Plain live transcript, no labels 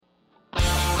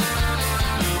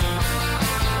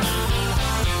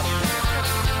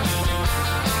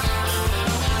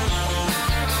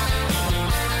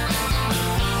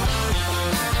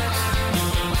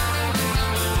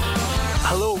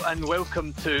and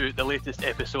welcome to the latest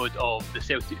episode of the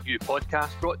Celtic View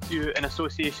podcast, brought to you in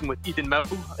association with Eden Mill.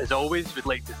 As always, we'd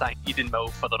like to thank Eden Mill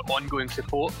for their ongoing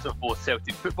support of both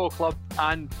Celtic Football Club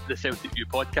and the Celtic View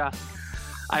podcast.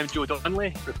 I'm Joe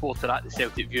Donnelly, reporter at the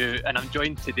Celtic View, and I'm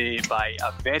joined today by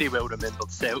a very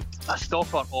well-remembered Celt, a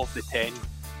stopper of the 10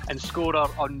 and scorer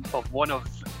of one of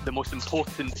the most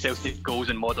important Celtic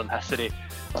goals in modern history.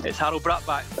 It's Harald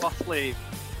Brattbakk. Firstly,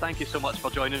 thank you so much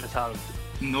for joining us, Harald.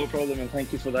 No problem, and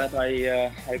thank you for that.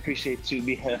 I appreciate to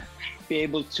be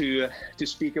able to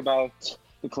speak about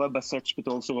the club as such, but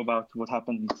also about what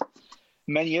happened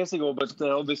many years ago. But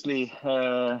obviously,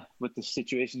 with the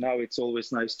situation now, it's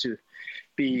always nice to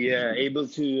be able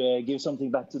to give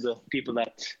something back to the people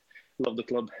that love the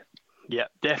club. Yeah,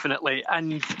 definitely.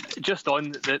 And just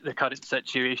on the current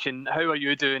situation, how are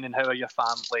you doing and how are your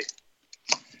family?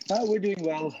 We're doing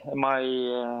well.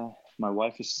 My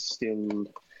wife is still...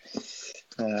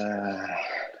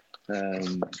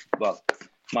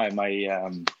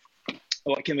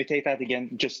 can we take that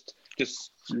again? Just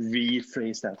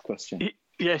rephrase that question.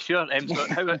 Yeah, sure. So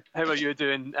how are you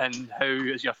doing and how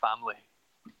is your family?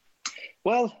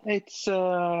 Well, it's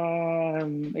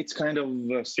kind of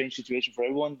a strange situation for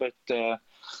everyone, but the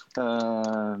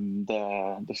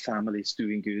family is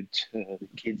doing good. The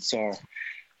kids are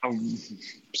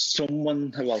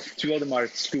two of them are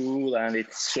at school, and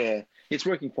it's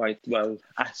working quite well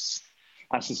as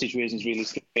the situation is really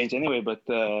strange anyway. But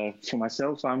for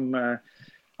myself, I'm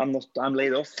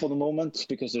laid off for the moment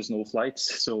because there's no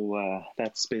flights. So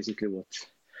that's basically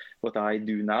what I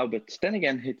do now. But then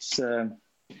again, it's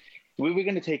we're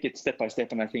going to take it step by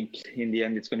step, and I think in the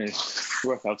end it's going to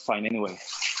work out fine anyway.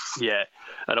 Yeah,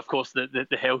 and of course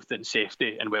the health and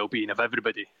safety and well-being of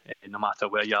everybody, no matter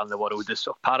where you are in the world, is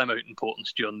of paramount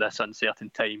importance during this uncertain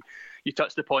time. You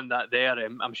touched upon that there.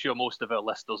 I'm sure most of our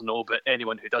listeners know, but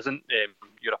anyone who doesn't,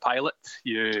 you're a pilot.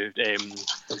 You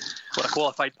were a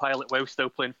qualified pilot while still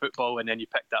playing football, and then you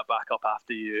picked that back up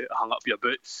after you hung up your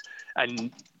boots.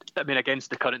 And I mean, against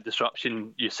the current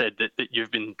disruption, you said that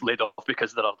you've been laid off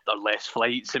because there are less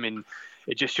flights. I mean,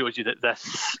 it just shows you that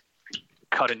this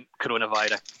current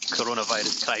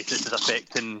coronavirus crisis is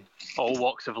affecting all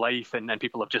walks of life, and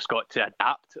people have just got to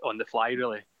adapt on the fly,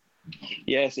 really.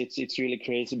 Yes, it's really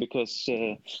crazy because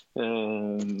I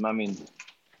mean,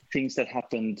 things that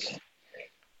happened.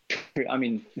 I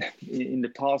mean, in the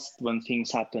past when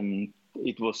things happened,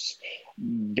 it was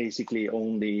basically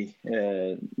only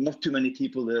not too many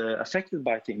people affected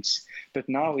by things, but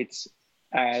now it's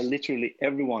literally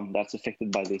everyone that's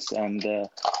affected by this, and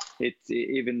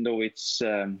even though it's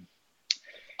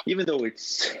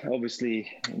obviously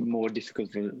more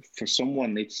difficult for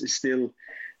someone, it's still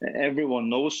everyone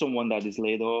knows someone that is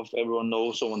laid off. Everyone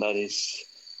knows someone that is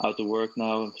out of work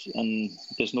now, and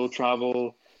there's no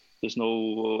travel. There's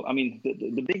no. I mean,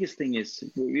 the biggest thing is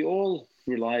we all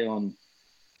rely on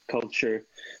culture,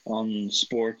 on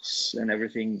sports and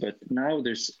everything, but now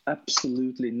there's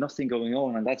absolutely nothing going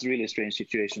on, and that's really a strange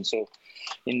situation. So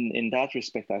in that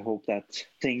respect, I hope that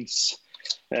things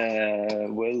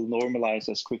will normalize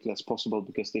as quickly as possible,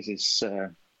 because this is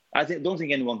don't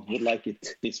think anyone would like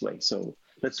it this way, so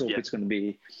let's hope it's going to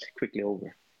be quickly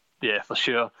over. Yeah, for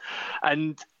sure.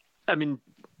 And I mean,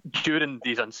 during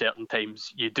these uncertain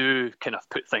times, you do kind of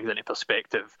put things into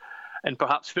perspective. And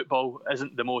perhaps football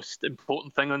isn't the most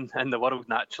important thing in the world,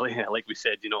 naturally. Like we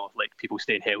said, like people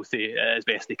staying healthy as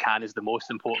best they can is the most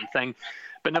important thing.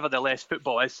 But nevertheless,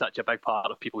 football is such a big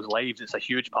part of people's lives. It's a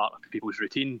huge part of people's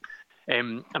routine. I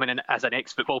mean, as an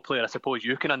ex-football player, I suppose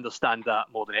you can understand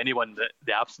that more than anyone, that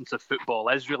the absence of football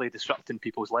is really disrupting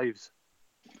people's lives.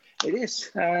 It is.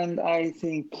 And I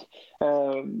think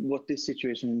what this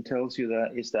situation tells you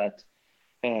is that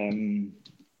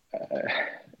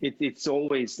it's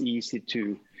always easy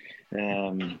to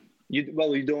you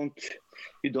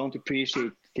don't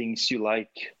appreciate things you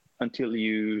like until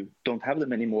you don't have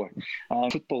them anymore.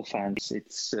 Football fans,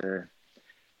 it's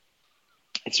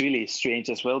really strange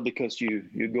as well, because you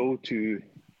go to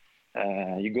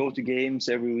games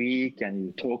every week, and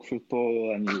you talk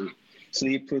football, and you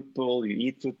sleep football, you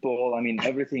eat football. I mean,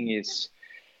 everything is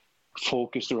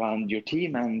focused around your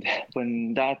team, and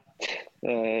when that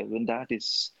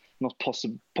is not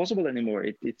possible anymore,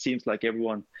 it seems like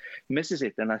everyone misses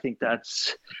it. And I think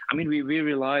we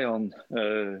rely on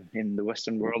in the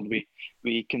Western world,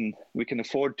 we can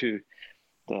afford to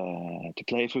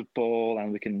play football,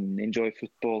 and we can enjoy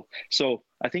football. So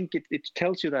I think it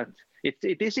tells you that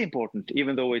it is important,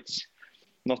 even though it's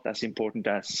not as important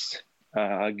as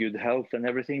good health and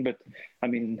everything. But I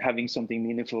mean, having something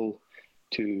meaningful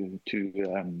to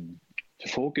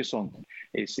focus on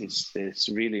is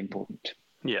really important.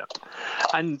 Yeah,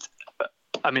 and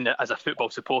I mean, as a football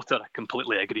supporter, I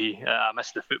completely agree. I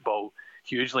miss the football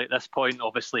hugely at this point.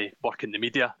 Obviously, work in the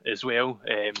media as well,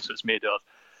 so it's made our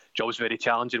jobs very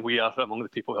challenging. We are among the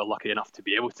people who are lucky enough to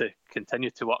be able to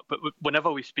continue to work. But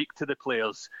whenever we speak to the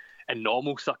players in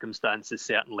normal circumstances,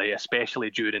 certainly, especially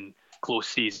during close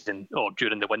season or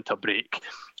during the winter break,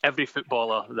 every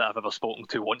footballer that I've ever spoken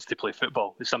to wants to play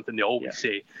football. It's something they always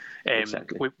say.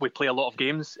 Exactly. We play a lot of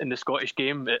games in the Scottish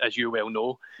game, as you well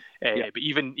know. But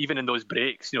even in those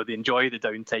breaks, they enjoy the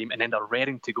downtime and then they're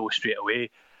raring to go straight away.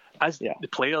 As the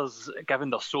players, given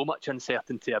there's so much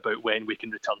uncertainty about when we can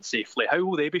return safely, how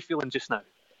will they be feeling just now?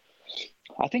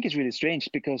 I think it's really strange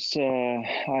because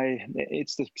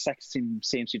it's the exact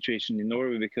same situation in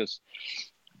Norway, because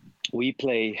we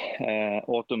play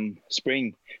autumn,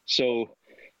 spring. So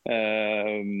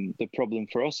the problem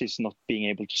for us is not being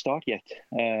able to start yet,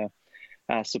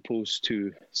 as opposed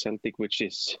to Celtic, which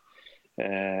is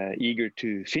eager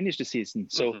to finish the season.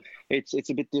 So it's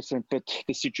a bit different, but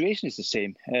the situation is the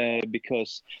same,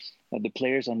 because the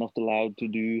players are not allowed to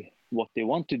do what they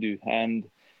want to do. And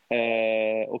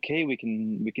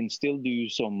we can still do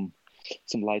some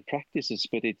light practices,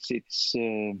 but it's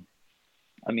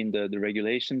I mean, the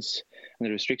regulations and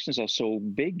the restrictions are so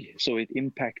big, so it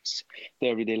impacts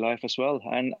their everyday life as well.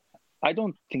 And I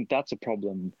don't think that's a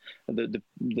problem. The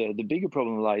bigger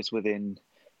problem lies within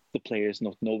the players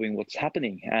not knowing what's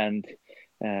happening. And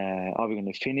are we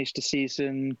going to finish the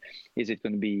season? Is it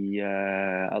going to be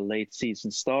a late season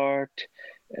start?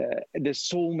 There's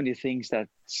so many things that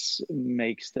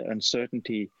makes the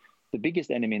uncertainty the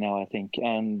biggest enemy now, I think.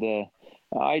 And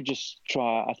I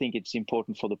think it's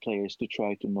important for the players to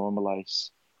try to normalize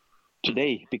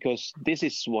today, because this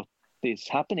is what is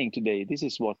happening today. This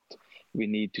is what we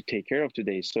need to take care of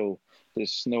today. So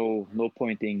there's no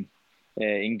point in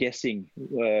guessing.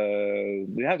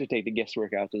 We have to take the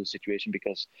guesswork out of the situation,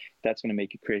 because that's going to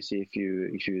make you crazy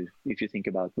if you think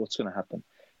about what's going to happen.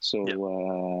 So,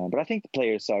 but I think the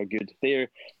players are good.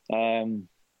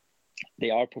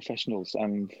 They are professionals,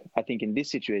 and I think in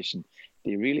this situation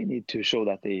they really need to show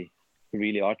that they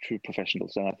really are true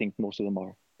professionals, and I think most of them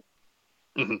are.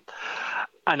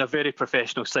 And a very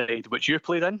professional side which you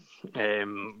played in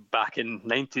back in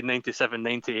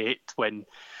 1997-98, when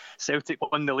Celtic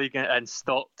won the league and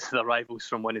stopped their rivals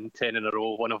from winning 10 in a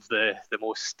row. One of the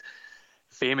most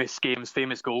famous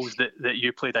goals that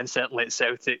you played in, certainly at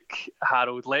Celtic.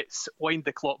 Harald, let's wind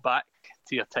the clock back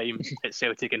to your time at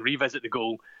Celtic and revisit the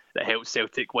goal that helped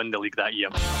Celtic win the league that year.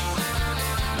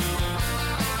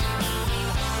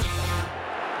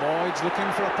 Boyd's looking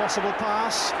for a possible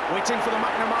pass, waiting for the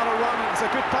McNamara run. It's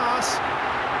a good pass.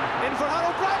 In for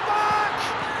Harald Brattbakk!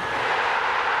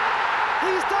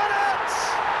 He's done it!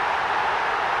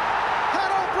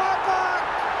 Harald Brattbakk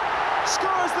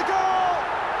scores the goal,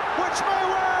 which may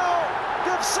well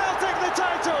give Celtic the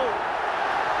title.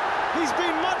 He's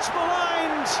been much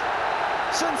maligned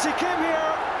since he came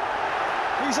here.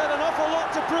 He's had an awful lot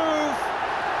to prove.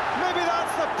 Maybe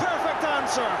that's the perfect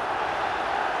answer.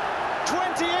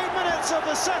 28 minutes of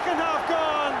the second half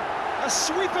gone. A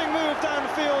sweeping move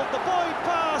downfield. The Boyd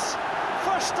pass.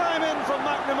 First time in from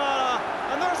McNamara.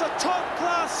 And there's a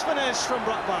top-class finish from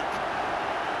Brattbakk.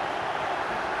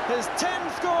 His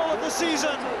 10th goal of the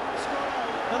season.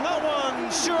 And that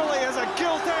one surely has a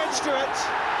gilt edge to it.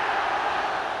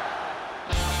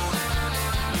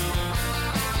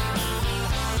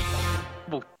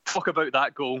 We'll talk about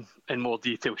that goal in more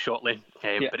detail shortly,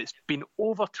 but it's been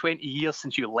over 20 years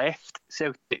since you left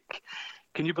Celtic.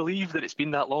 Can you believe that it's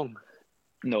been that long?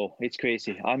 No, it's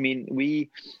crazy. I mean,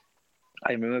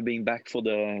 I remember being back for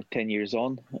the 10 years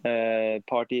on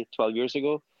party 12 years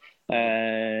ago,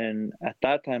 and at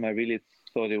that time I really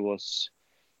thought it was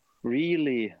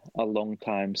really a long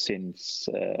time since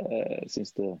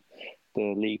the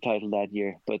league title that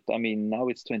year. But I mean, now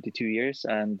it's 22 years,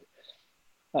 and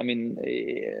I mean,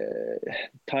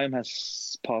 time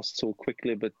has passed so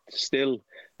quickly, but still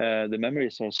the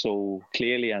memories are so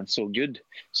clearly and so good.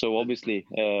 So obviously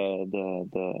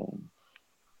the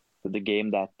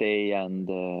game that day, and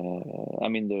I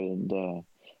mean the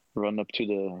run up to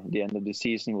the end of the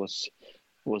season was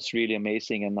really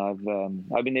amazing. And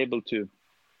I've been able to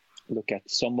look at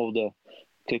some of the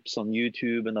clips on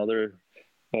YouTube and other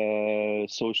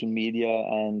social media,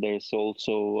 and there's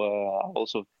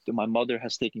also my mother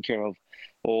has taken care of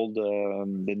all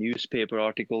the newspaper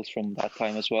articles from that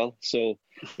time as well. So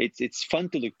it's fun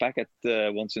to look back at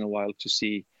once in a while to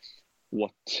see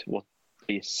what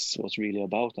this was really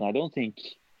about. And I don't think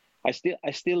I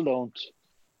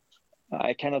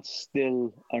cannot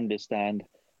still understand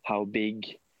how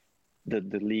big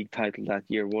the league title that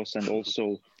year was, and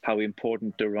also how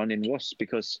important the run-in was,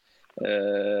 because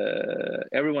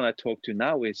everyone I talk to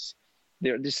now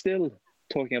they're still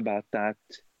talking about that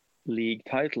league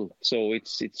title. So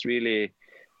it's really,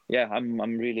 yeah,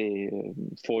 I'm really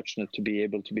fortunate to be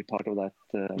able to be part of that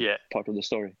part of the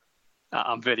story.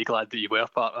 I'm very glad that you were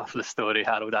part of the story,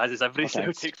 Harald, as is every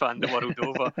Celtic fan the world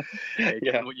over,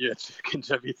 given what you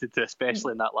contributed to,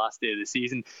 especially in that last day of the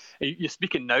season. You're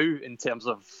speaking now in terms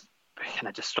of kind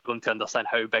of just struggling to understand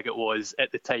how big it was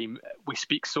at the time. We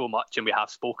speak so much, and we have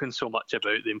spoken so much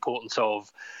about the importance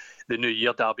of the New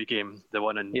Year derby game, the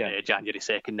one on January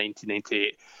 2nd,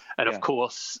 1998. And of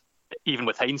course, even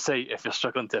with hindsight, if you're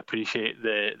struggling to appreciate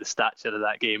the stature of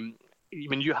that game, I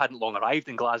mean, you hadn't long arrived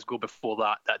in Glasgow before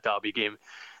that derby game.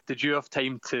 Did you have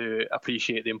time to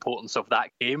appreciate the importance of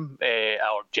that game,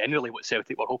 or generally what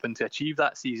Celtic were hoping to achieve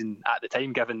that season at the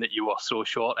time, given that you were so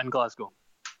short in Glasgow?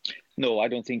 No, I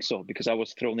don't think so, because I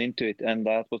was thrown into it, and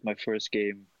that was my first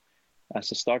game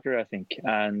as a starter, I think.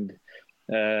 And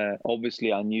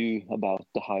obviously I knew about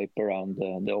the hype around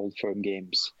the Old Firm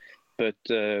games, but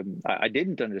I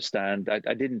didn't understand.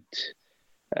 I did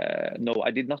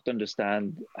not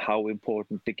understand how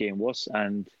important the game was,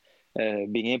 and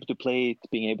being able to play it,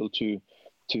 being able to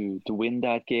win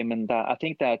that game, and I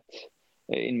think that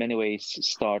in many ways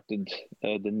started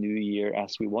the new year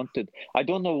as we wanted. I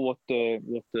don't know what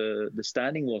the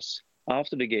standing was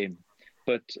after the game,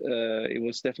 but it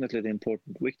was definitely an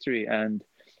important victory. And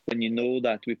when you know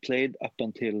that we played up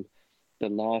until the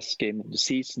last game of the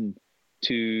season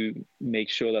to make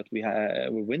sure that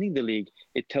we're winning the league,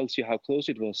 it tells you how close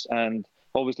it was. And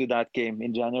obviously that game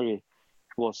in January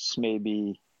was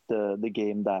maybe the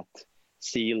game that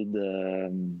sealed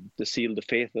the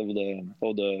fate of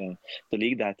the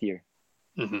league that year.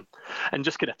 Mm-hmm. And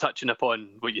just kind of touching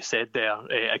upon what you said there,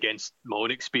 against my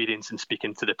own experience and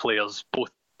speaking to the players,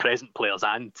 both present players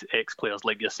and ex-players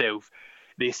like yourself,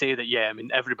 they say that, I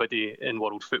mean, everybody in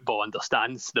world football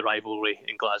understands the rivalry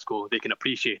in Glasgow. They can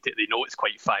appreciate it. They know it's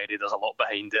quite fiery. There's a lot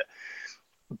behind it.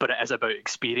 But it is about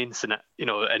experiencing it,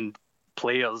 and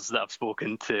players that I've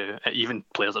spoken to, even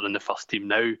players that are in the first team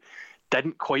now,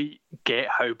 didn't quite get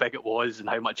how big it was and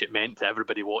how much it meant to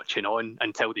everybody watching on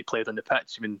until they played on the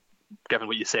pitch. I mean, given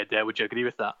what you said there, would you agree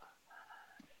with that?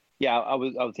 Yeah, I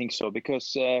would think so,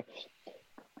 because I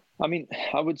mean,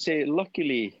 I would say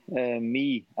luckily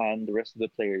me and the rest of the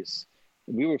players,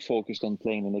 we were focused on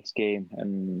playing the next game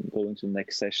and going to the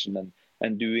next session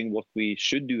and doing what we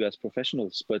should do as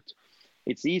professionals. But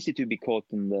it's easy to be caught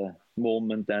in the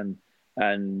moment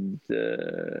and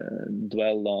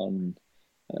dwell on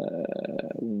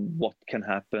what can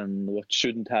happen, what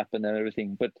shouldn't happen, and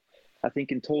everything. But I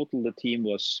think in total the team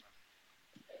was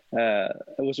it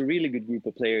was a really good group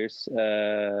of players.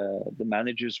 The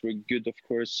managers were good, of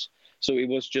course. So it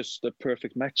was just a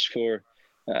perfect match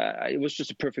it was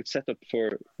just a perfect setup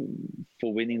for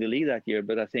winning the league that year.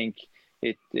 But I think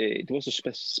it was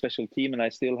a special team, and I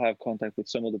still have contact with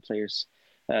some of the players,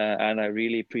 and I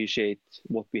really appreciate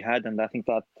what we had. And I think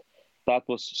that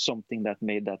was something that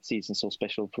made that season so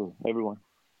special for everyone.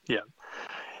 Yeah.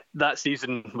 That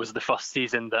season was the first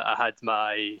season that I had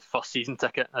my first season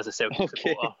ticket as a Celtic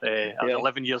supporter. I was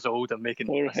 11 years old. I'm making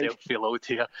myself feel old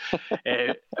here.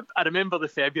 I remember the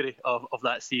February of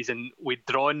that season. We'd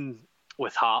drawn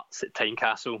with Hearts at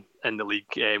Tynecastle in the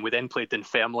league. We then played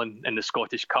Dunfermline in the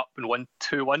Scottish Cup and won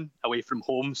 2-1 away from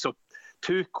home. So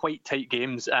two quite tight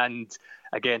games, and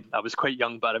again, I was quite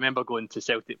young, but I remember going to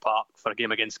Celtic Park for a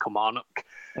game against Kilmarnock.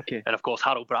 Okay. And of course,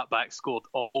 Harald Brattbakk scored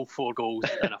all 4 goals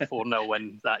in a 4-0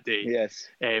 win that day. Yes.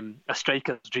 A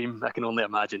striker's dream, I can only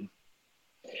imagine.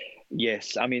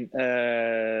 Yes, I mean,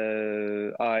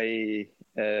 I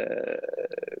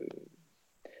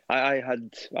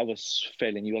was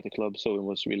fairly new at the club, so it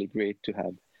was really great to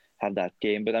have that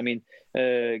game. But I mean,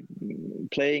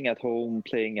 playing at home,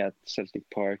 playing at Celtic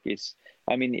Park it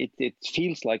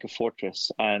feels like a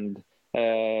fortress, and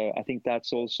I think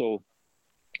that's also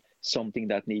something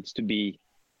that needs to be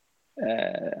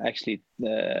actually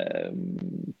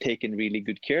taken really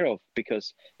good care of,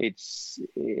 because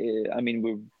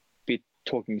we're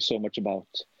talking so much about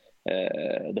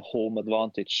the home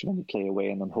advantage when we play away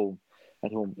and at home.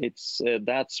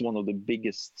 That's one of the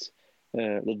biggest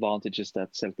advantages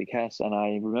that Celtic has. And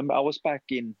I remember I was back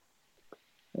in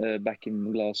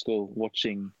Glasgow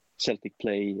watching Celtic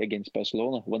play against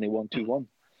Barcelona when they won 2-1.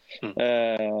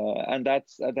 And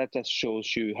that just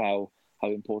shows you how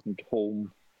important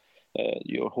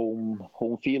your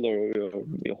home field or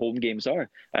your home games are.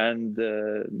 And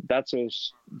that's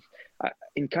also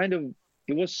even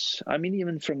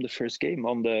from the first game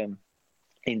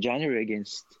in January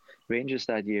against Rangers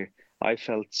that year, I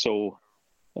felt so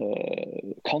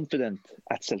confident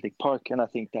at Celtic Park, and I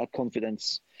think that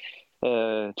confidence,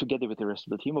 together with the rest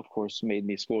of the team, of course, made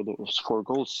me score those 4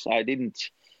 goals. I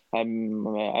didn't. I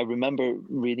remember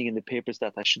reading in the papers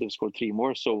that I should have scored 3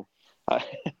 more, so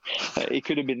it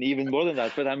could have been even more than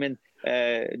that. But I mean,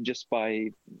 just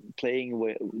by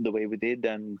playing the way we did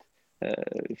and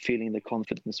feeling the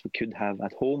confidence we could have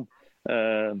at home,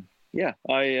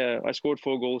 I scored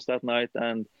 4 goals that night,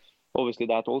 and obviously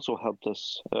that also helped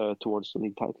us towards the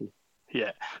league title.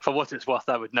 Yeah, for what it's worth,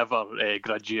 I would never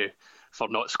grudge you for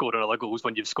not scoring other goals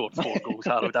when you've scored 4 goals,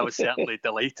 Harald. I was certainly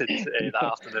delighted that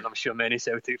afternoon. I'm sure many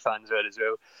Celtic fans were as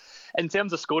well. In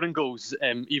terms of scoring goals,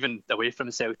 even away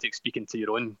from Celtic, speaking to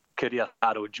your own career,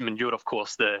 Harald, I mean, you're of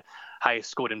course the highest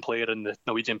scoring player in the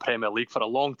Norwegian Premier League for a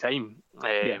long time,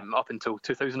 up until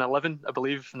 2011, I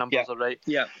believe numbers are right.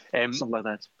 Yeah, something like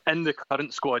that. In the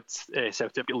current squad,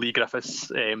 Celtic, Lee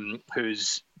Griffiths,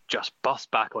 who's just burst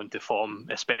back onto form,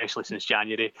 especially since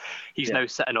January. He's now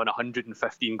sitting on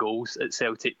 115 goals at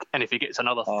Celtic, and if he gets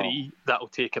another 3, that'll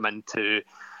take him into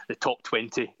the top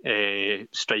 20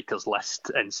 strikers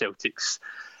list in Celtic's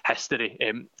history.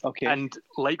 And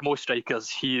like most strikers,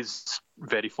 he is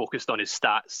very focused on his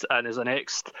stats. And as an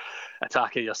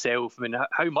ex-attacker yourself, I mean,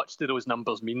 how much do those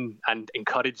numbers mean and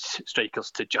encourage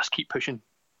strikers to just keep pushing?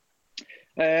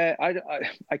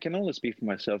 I can only speak for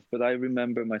myself, but I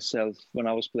remember myself when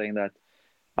I was playing that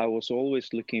I was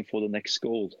always looking for the next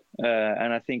goal,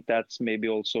 and I think that's maybe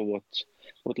also what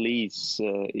Lee is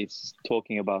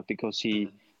talking about, because he,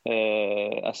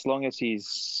 as long as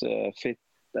he's fit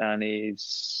and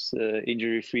is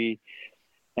injury free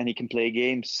and he can play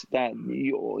games, that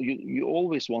you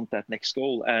always want that next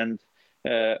goal, and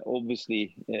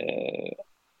obviously.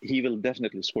 He will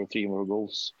definitely score 3 more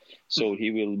goals, so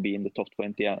he will be in the top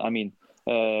 20. I mean,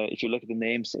 if you look at the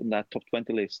names in that top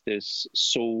 20 list, there's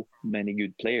so many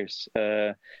good players.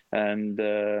 And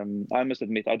I must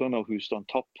admit, I don't know who's on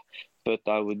top, but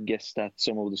I would guess that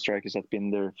some of the strikers that have been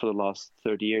there for the last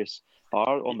 30 years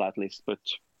are on that list. But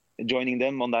joining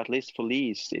them on that list for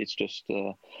Lee, it's just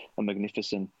a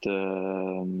magnificent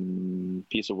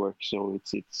piece of work. So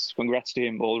it's congrats to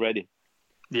him already.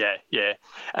 Yeah.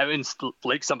 I mean,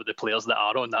 like some of the players that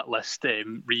are on that list,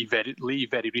 Lee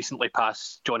very recently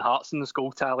passed John Hartson's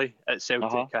goal tally at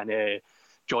Celtic, and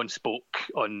John spoke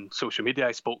on social media.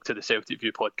 I spoke to the Celtic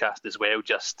View podcast as well.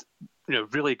 Just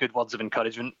really good words of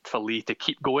encouragement for Lee to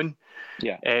keep going.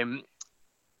 Yeah.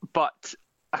 But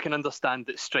I can understand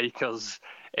that strikers,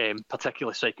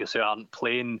 particularly strikers who aren't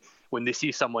playing, when they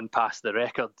see someone pass the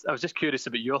record. I was just curious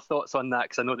about your thoughts on that,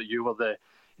 because I know that you were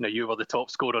the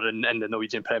top scorer in the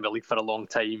Norwegian Premier League for a long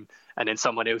time, and then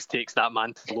someone else takes that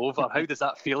mantle over. How does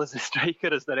that feel as a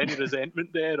striker? Is there any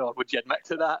resentment there, or would you admit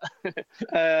to that?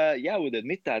 Yeah, I would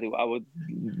admit that. I would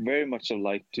very much have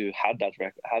liked to have that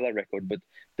record, but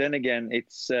then again,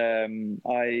 it's I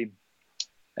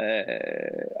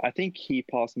think he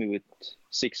passed me with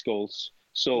 6 goals,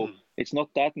 so it's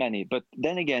not that many. But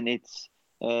then again, it's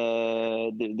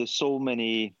there's so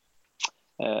many.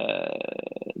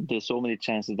 There's so many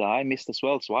chances that I missed as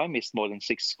well. So I missed more than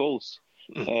 6 goals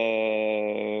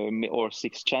or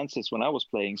 6 chances when I was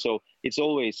playing. So it's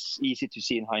always easy to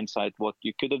see in hindsight what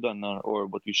you could have done or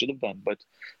what you should have done. But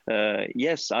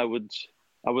yes, I would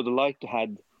like to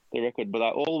have the record. But I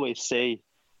always say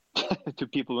to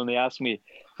people when they ask me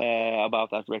about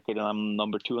that record, and I'm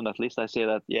number 2 on that list, I say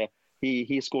that,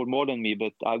 he scored more than me,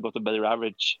 but I've got a better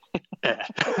average.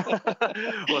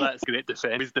 Well, that's great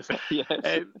defence.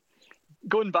 Yes.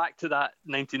 Going back to that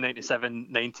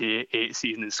 1997-98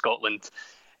 season in Scotland,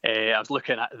 I was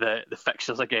looking at the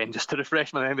fixtures again just to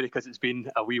refresh my memory, because it's been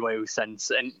a wee while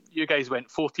since. And you guys went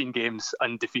 14 games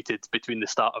undefeated between the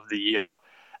start of the year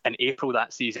and April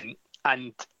that season.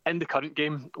 And in the current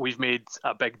game, we've made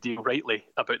a big deal, rightly,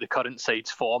 about the current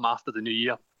side's form after the new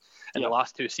year. In the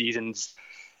last 2 seasons,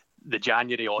 the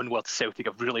January onwards, Celtic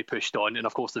have really pushed on, and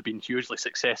of course they've been hugely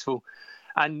successful.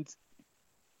 And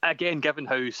again, given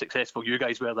how successful you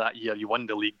guys were that year, you won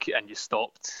the league and you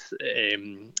stopped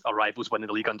our rivals winning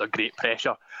the league under great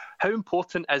pressure. How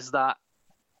important is that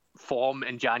form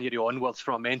in January onwards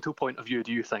from a mental point of view,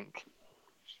 do you think?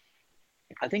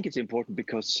 I think it's important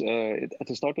because at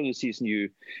the start of the season, you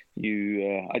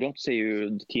I don't say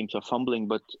the teams are fumbling,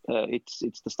 but it's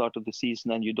the start of the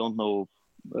season and you don't know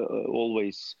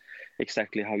always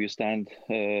exactly how you stand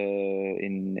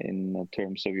in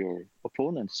terms of your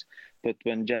opponents. But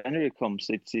when January comes,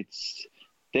 it's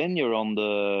then you're on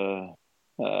the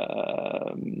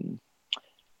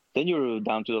then you're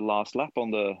down to the last lap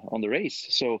on the race.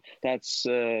 So that's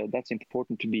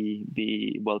important to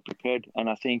be well prepared. And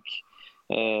I think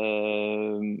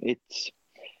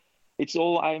it's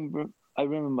all I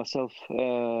remember myself,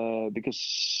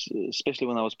 because especially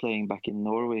when I was playing back in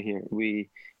Norway here, we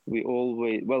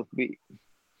always,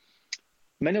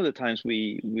 many of the times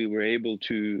we were able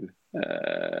to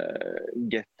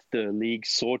get the league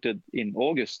sorted in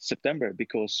August, September,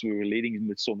 because we were leading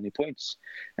with so many points.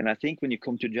 And I think when you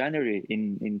come to January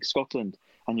in Scotland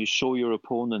and you show your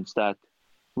opponents that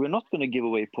we're not going to give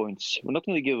away points, we're not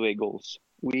going to give away goals.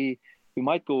 We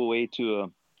might go away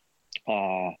to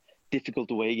a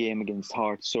difficult away game against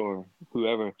Hearts or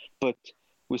whoever, but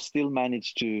we still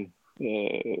manage to,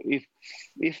 if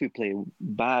we play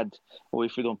bad or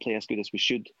if we don't play as good as we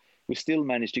should, we still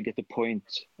manage to get the point.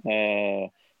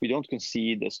 We don't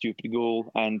concede a stupid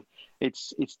goal, and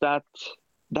it's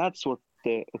that's what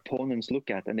the opponents look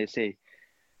at, and they say,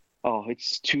 "Oh,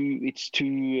 it's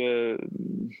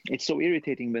so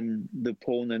irritating when the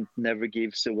opponent never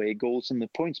gives away goals and the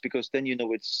points, because then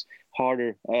it's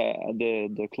harder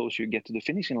the closer you get to the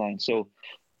finishing line." So,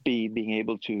 being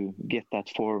able to get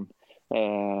that form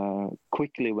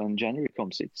quickly when January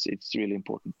comes, it's really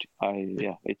important.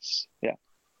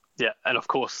 Yeah, and of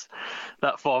course,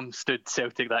 that form stood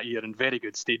Celtic that year in very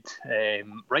good stead,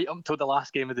 right up until the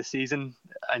last game of the season.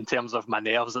 In terms of my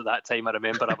nerves at that time, I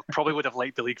remember I probably would have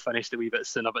liked the league finished a wee bit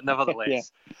sooner, but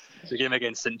nevertheless, the game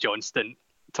against St Johnstone.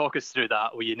 Talk us through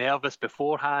that. Were you nervous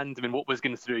beforehand? I mean, what was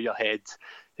going through your head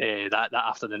that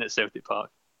afternoon at Celtic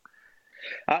Park?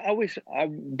 I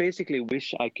basically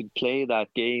wish I could play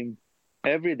that game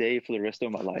every day for the rest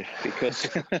of my life, because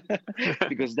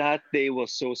because that day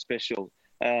was so special.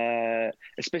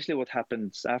 Especially what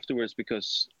happens afterwards,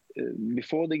 because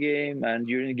before the game and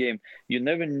during the game, you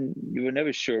were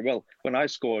never sure. Well, when I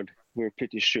scored, we were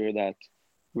pretty sure that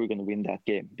we were going to win that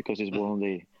game, because it was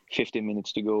only 15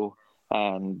 minutes to go,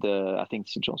 and I think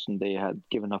St Johnstone, they had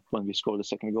given up when we scored the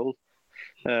second goal.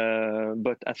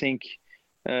 But I think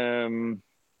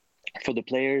for the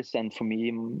players and for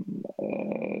me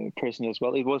personally as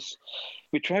well,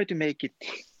 we tried to make it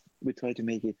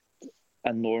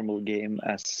a normal game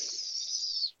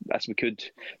as we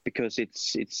could, because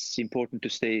it's important to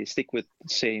stick with the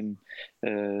same.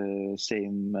 You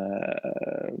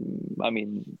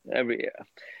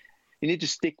need to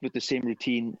stick with the same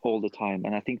routine all the time,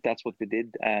 and I think that's what we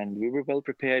did. And we were well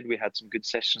prepared. We had some good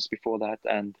sessions before that,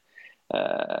 and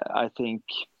I think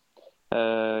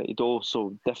it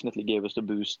also definitely gave us the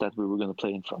boost that we were going to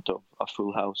play in front of a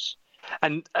full house.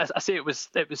 And as I say, it was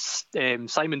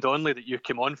Simon Donnelly that you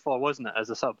came on for, wasn't it,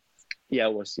 as a sub? Yeah,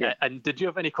 it was. Yeah. And did you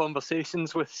have any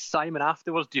conversations with Simon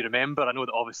afterwards? Do you remember? I know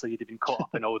that obviously you'd been caught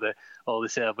up in all the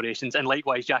celebrations, and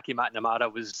likewise, Jackie McNamara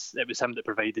it was him that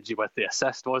provided you with the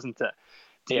assist, wasn't it?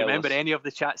 Do you remember any of the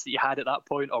chats that you had at that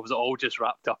point, or was it all just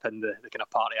wrapped up in the kind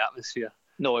of party atmosphere?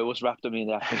 No, it was wrapped up in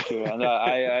the atmosphere, and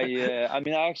I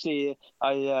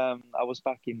was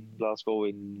back in Glasgow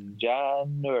in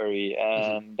January,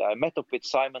 and I met up with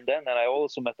Simon then, and I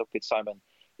also met up with Simon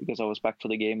because I was back for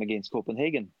the game against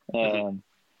Copenhagen. But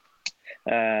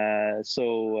I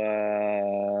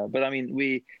mean,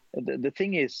 the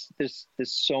thing is, there's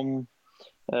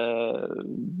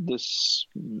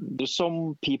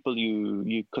some people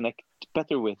you connect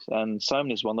better with, and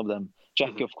Simon is one of them.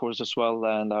 Jackie, of course, as well,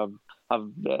 and I've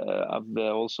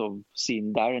also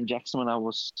seen Darren Jackson when I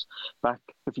was back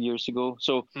a few years ago.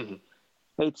 So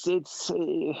it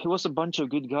was a bunch of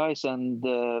good guys, and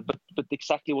but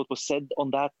exactly what was said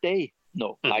on that day,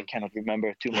 no, I cannot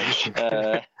remember too much.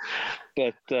 But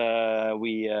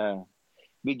we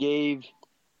gave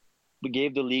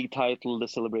the league title the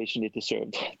celebration it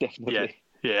deserved, definitely.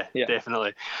 Yeah,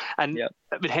 definitely. And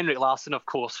Henrik Larsson, of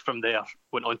course, from there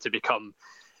went on to become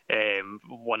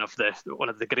one of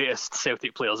the greatest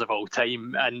Celtic players of all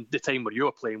time, and the time where you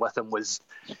were playing with him was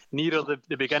nearer the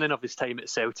beginning of his time at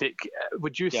Celtic.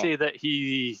 Would you say that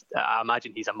I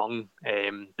imagine he's among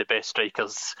the best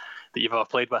strikers that you've ever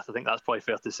played with? I think that's probably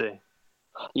fair to say.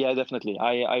 Yeah, definitely.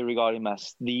 I regard him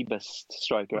as the best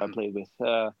striker I played with,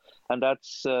 and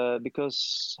that's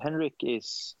because Henrik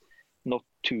is not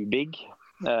too big.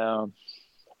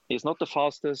 He's not the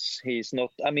fastest. He's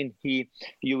not. I mean,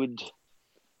 you would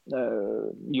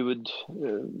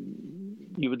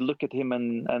look at him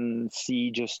and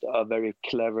see just a very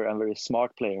clever and very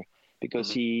smart player,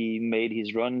 because he made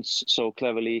his runs so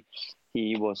cleverly.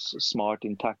 He was smart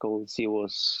in tackles. He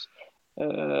was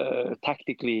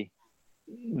tactically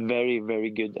very,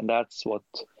 very good, and that's what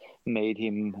made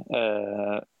him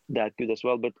that good as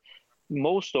well. But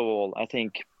most of all, I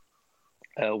think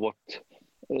what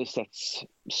sets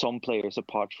some players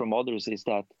apart from others is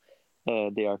that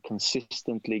they are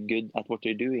consistently good at what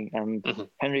they're doing. And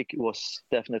Henrik was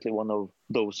definitely one of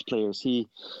those players. He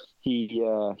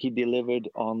delivered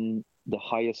on the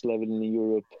highest level in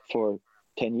Europe for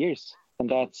 10 years. And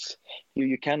that's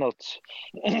you cannot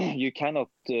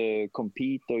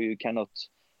compete, or you cannot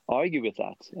argue with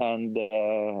that. And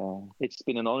it's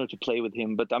been an honor to play with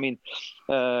him. But I mean,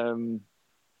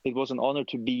 it was an honor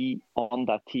to be on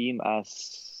that team as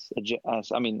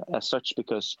such,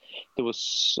 because there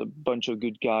was a bunch of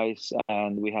good guys,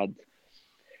 and we had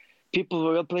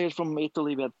players from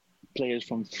Italy, we had players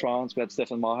from France, we had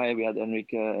Stefan Mahe, we had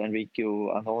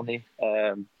Enrico Anoni,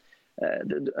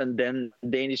 and then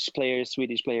Danish players,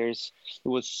 Swedish players. It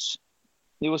was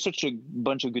such a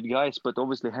bunch of good guys. But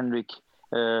obviously Henrik,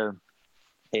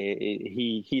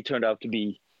 he turned out to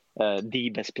be the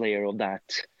best player of that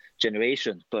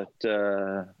generation. But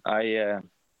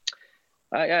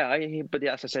but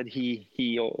as I said,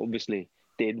 he obviously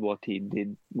did what he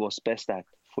was best at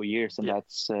for years, and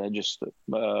that's just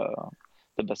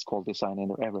the best quality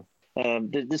signing ever.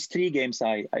 There's 3 games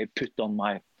I put on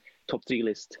my top 3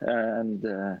 list, and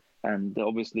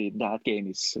obviously that game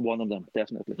is one of them,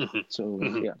 definitely. So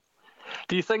yeah.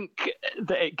 Do you think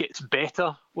that it gets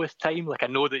better with time? Like, I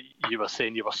know that you were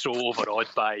saying you were so overawed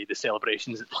by the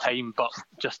celebrations at the time, but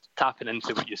just tapping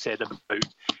into what you said about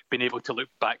being able to look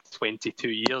back 22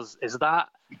 years, does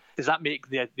that make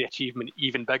the achievement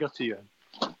even bigger to you?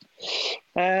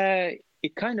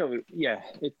 It kind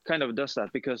of does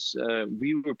that, because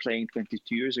we were playing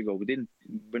 22 years ago.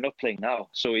 We're not playing now,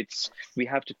 so we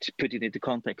have to put it into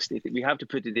context. We have to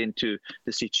put it into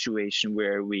the situation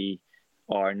where we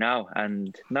are now,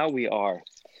 and now we are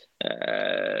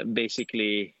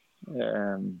basically.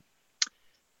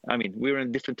 We're in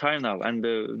a different time now, and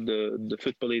the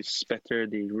football is better.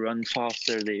 They run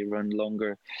faster, they run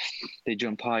longer, they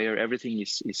jump higher. Everything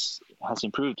has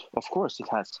improved. Of course, it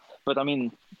has. But I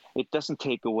mean, it doesn't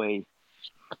take away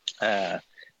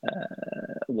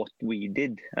what we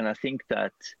did, and I think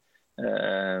that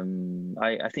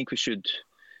I think we should.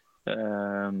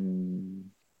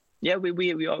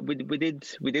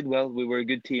 We did well. We were a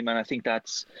good team, and I think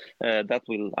that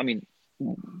will. I mean,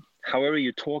 however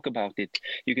you talk about it,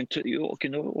 you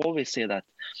can always say that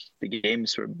the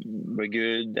games were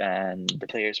good and the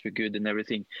players were good and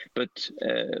everything. But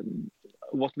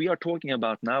what we are talking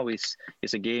about now is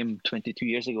a game 22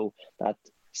 years ago that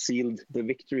sealed the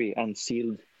victory and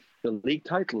sealed the league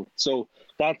title. So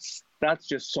that's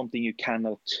just something you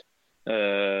cannot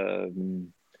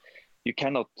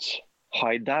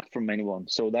hide that from anyone.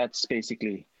 So that's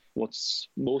basically what's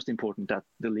most important, that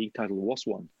the league title was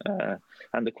won,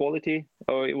 and the quality.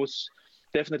 It was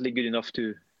definitely good enough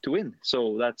to win.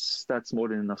 So that's more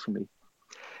than enough for me.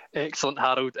 Excellent,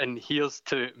 Harald, and here's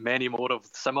to many more of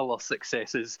similar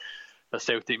successes for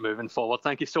Celtic moving forward.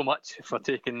 Thank you so much for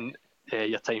taking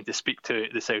your time to speak to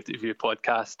the Celtic View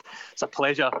podcast. It's a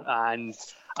pleasure, and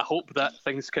I hope that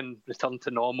things can return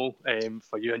to normal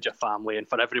for you and your family, and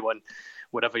for everyone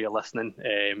wherever you're listening.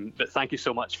 But thank you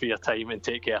so much for your time, and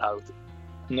take care, Harald.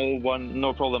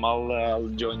 No problem. I'll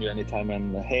join you anytime,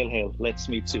 and hail, let's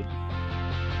meet soon.